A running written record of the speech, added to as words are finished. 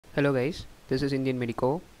Hello guys, this is Indian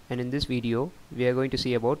Medico, and in this video we are going to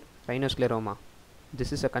see about rhinoscleroma.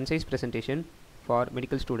 This is a concise presentation for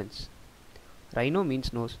medical students. Rhino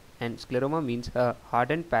means nose and scleroma means a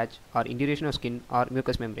hardened patch or induration of skin or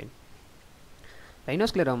mucous membrane.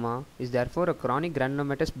 Rhinoscleroma is therefore a chronic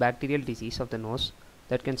granulomatous bacterial disease of the nose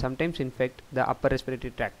that can sometimes infect the upper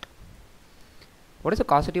respiratory tract. What is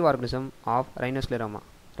the causative organism of rhinoscleroma?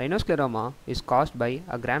 Rhinoscleroma is caused by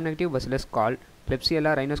a gram-negative bacillus called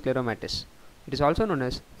Klebsiella rhinoscleromatis. It is also known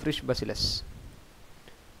as Frisch bacillus.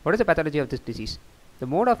 What is the pathology of this disease? The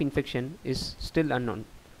mode of infection is still unknown.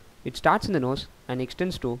 It starts in the nose and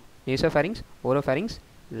extends to nasopharynx, oropharynx,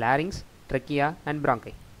 larynx, trachea and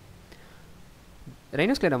bronchi.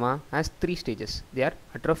 Rhinoscleroma has three stages. They are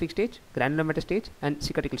atrophic stage, granulomatous stage and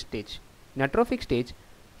cicatricial stage. In atrophic stage,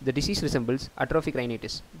 the disease resembles atrophic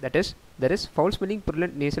rhinitis, that is, there is foul-smelling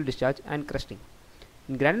purulent nasal discharge and crusting.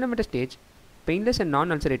 In granulomatous stage, painless and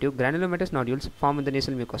non-ulcerative granulomatous nodules form in the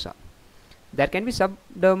nasal mucosa. There can be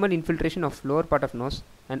subdermal infiltration of lower part of nose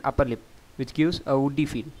and upper lip, which gives a woody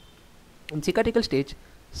feel. In cicatricial stage,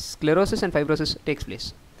 sclerosis and fibrosis takes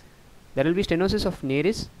place. There will be stenosis of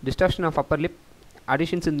nares, distortion of upper lip,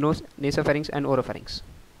 adhesions in nose, nasopharynx and oropharynx.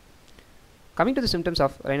 Coming to the symptoms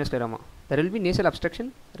of rhinoscleroma, there will be nasal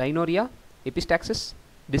obstruction, rhinorrhea, epistaxis,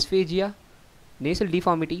 dysphagia, nasal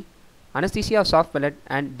deformity, anesthesia of soft palate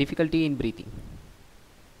and difficulty in breathing.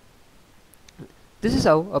 This is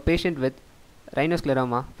how a patient with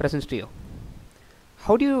rhinoscleroma presents to you.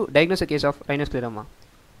 How do you diagnose a case of rhinoscleroma?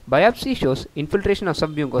 Biopsy shows infiltration of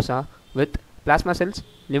submucosa with plasma cells,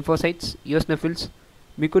 lymphocytes, eosinophils,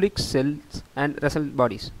 mucolytic cells and Russell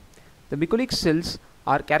bodies. The mucolytic cells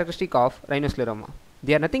are characteristic of rhinoscleroma.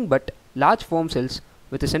 They are nothing but large foam cells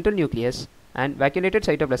with a central nucleus and vacuolated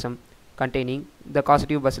cytoplasm containing the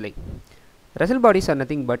causative bacilli. Russell bodies are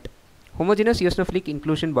nothing but homogeneous eosinophilic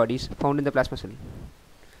inclusion bodies found in the plasma cell.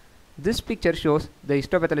 This picture shows the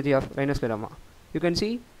histopathology of rhinoscleroma. You can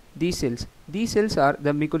see these cells. These cells are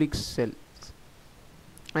the mucolytic cells,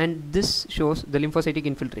 and this shows the lymphocytic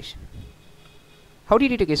infiltration. How do you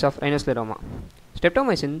treat a case of rhinoscleroma?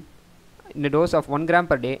 Streptomycin in a dose of 1 gram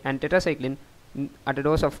per day and tetracycline at a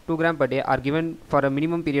dose of 2 gram per day are given for a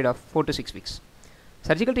minimum period of 4 to 6 weeks.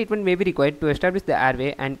 Surgical treatment may be required to establish the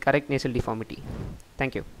airway and correct nasal deformity.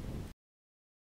 Thank you.